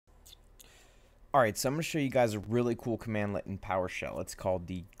Alright, so I'm going to show you guys a really cool commandlet in PowerShell. It's called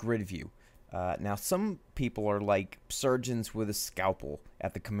the GridView. Now, some people are like surgeons with a scalpel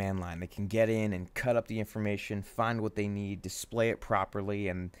at the command line. They can get in and cut up the information, find what they need, display it properly,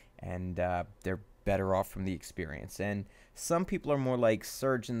 and they're better off from the experience. And some people are more like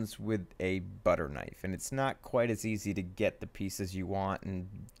surgeons with a butter knife, and it's not quite as easy to get the pieces you want and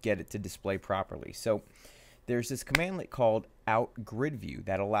get it to display properly. So there's this commandlet called Out-Gridview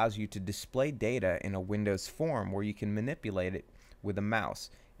that allows you to display data in a Windows form where you can manipulate it with a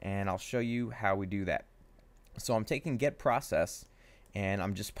mouse. And I'll show you how we do that. So I'm taking get process and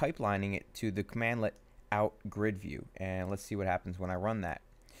I'm just pipelining it to the commandlet Out-Gridview. And let's see what happens when I run that.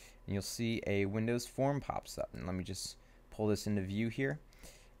 And you'll see a Windows form pops up. And let me just pull this into view here.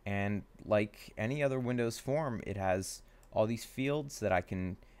 And like any other Windows form, it has all these fields that I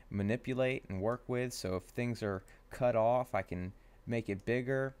can manipulate and work with. So if things are cut off, I can make it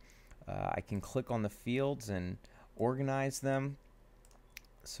bigger. I can click on the fields and organize them.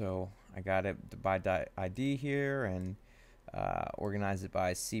 So I got it by ID here and organize it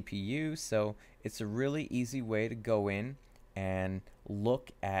by CPU. So it's a really easy way to go in and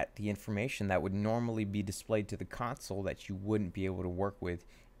look at the information that would normally be displayed to the console that you wouldn't be able to work with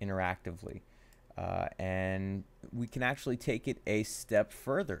interactively. And we can actually take it a step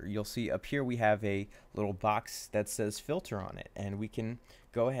further. You'll see up here we have a little box that says filter on it, and we can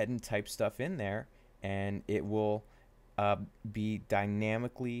go ahead and type stuff in there and it will be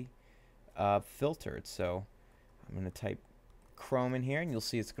dynamically filtered. So I'm going to type Chrome in here and you'll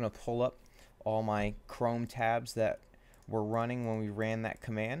see it's going to pull up all my Chrome tabs that were running when we ran that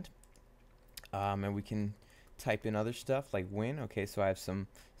command. And we can type in other stuff like Win. Okay, so I have some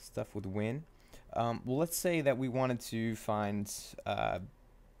stuff with Win. Well, let's say that we wanted to find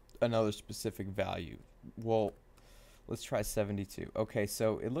another specific value. Well, let's try 72. Okay,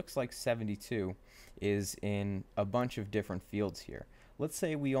 so it looks like 72 is in a bunch of different fields here. Let's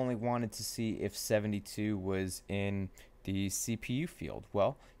say we only wanted to see if 72 was in the CPU field.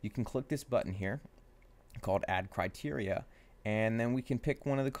 Well, you can click this button here called Add Criteria, and then we can pick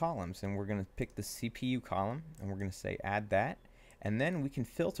one of the columns, and we're going to pick the CPU column, and we're going to say add that, and then we can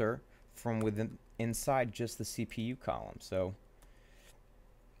filter from inside just the CPU column. So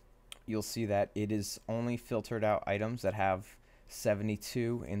you'll see that it is only filtered out items that have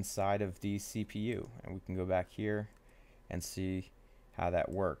 72 inside of the CPU, and we can go back here and see how that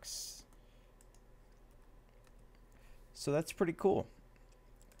works. So that's pretty cool.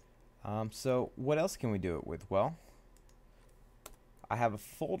 So what else can we do it with? Well, I have a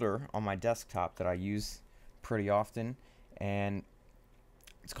folder on my desktop that I use pretty often, and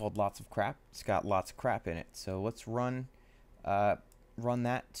it's called Lots of Crap. It's got lots of crap in it. So let's run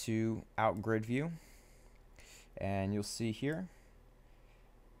that to Out-Gridview, and you'll see here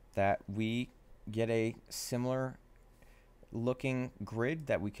that we get a similar looking grid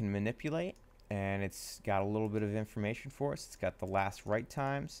that we can manipulate, and it's got a little bit of information for us. It's got the last write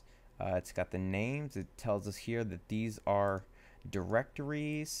times. It's got the names. It tells us here that these are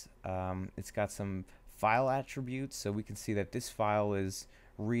directories. It's got some file attributes, so we can see that this file is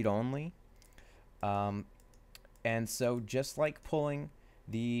read-only. And so just like pulling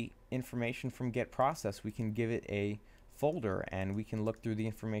the information from get process, we can give it a folder and we can look through the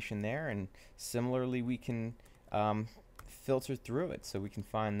information there, and similarly we can filter through it. So we can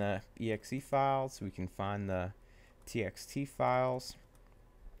find the exe files, we can find the txt files.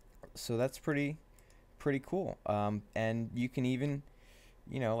 So that's pretty cool. And you can even,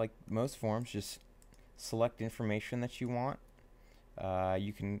 like most forms, just select information that you want.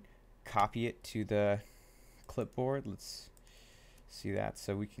 You can copy it to the clipboard. Let's see that.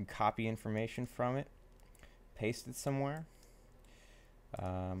 So we can copy information from it, paste it somewhere.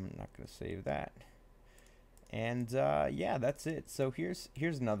 I'm not going to save that. And yeah, that's it. So here's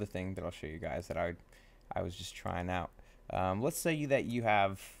another thing that I'll show you guys that I was just trying out. Let's say that you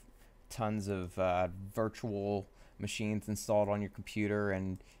have tons of virtual machines installed on your computer,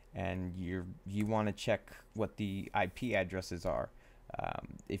 and you want to check what the IP addresses are.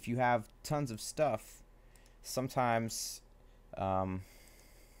 If you have tons of stuff, sometimes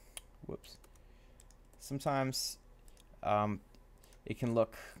sometimes it can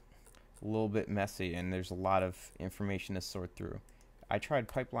look a little bit messy and there's a lot of information to sort through. I tried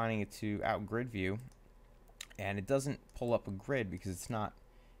pipelining it to Out-Gridview and it doesn't pull up a grid because it's not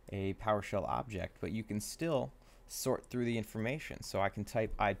a PowerShell object, but you can still sort through the information. So I can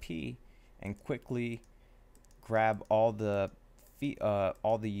type IP and quickly grab all the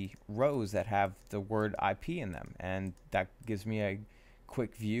rows that have the word IP in them, and that gives me a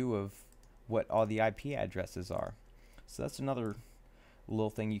quick view of what all the IP addresses are. So that's another little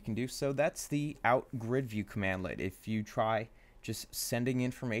thing you can do. So that's the Out-Gridview commandlet. If you try just sending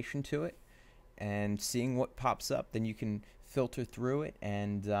information to it and seeing what pops up, then you can filter through it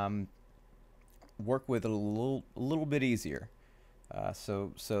and work with it a little bit easier.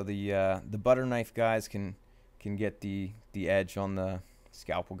 So the butter knife guys can get the edge on the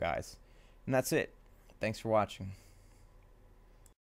scalpel guys. And that's it. Thanks for watching.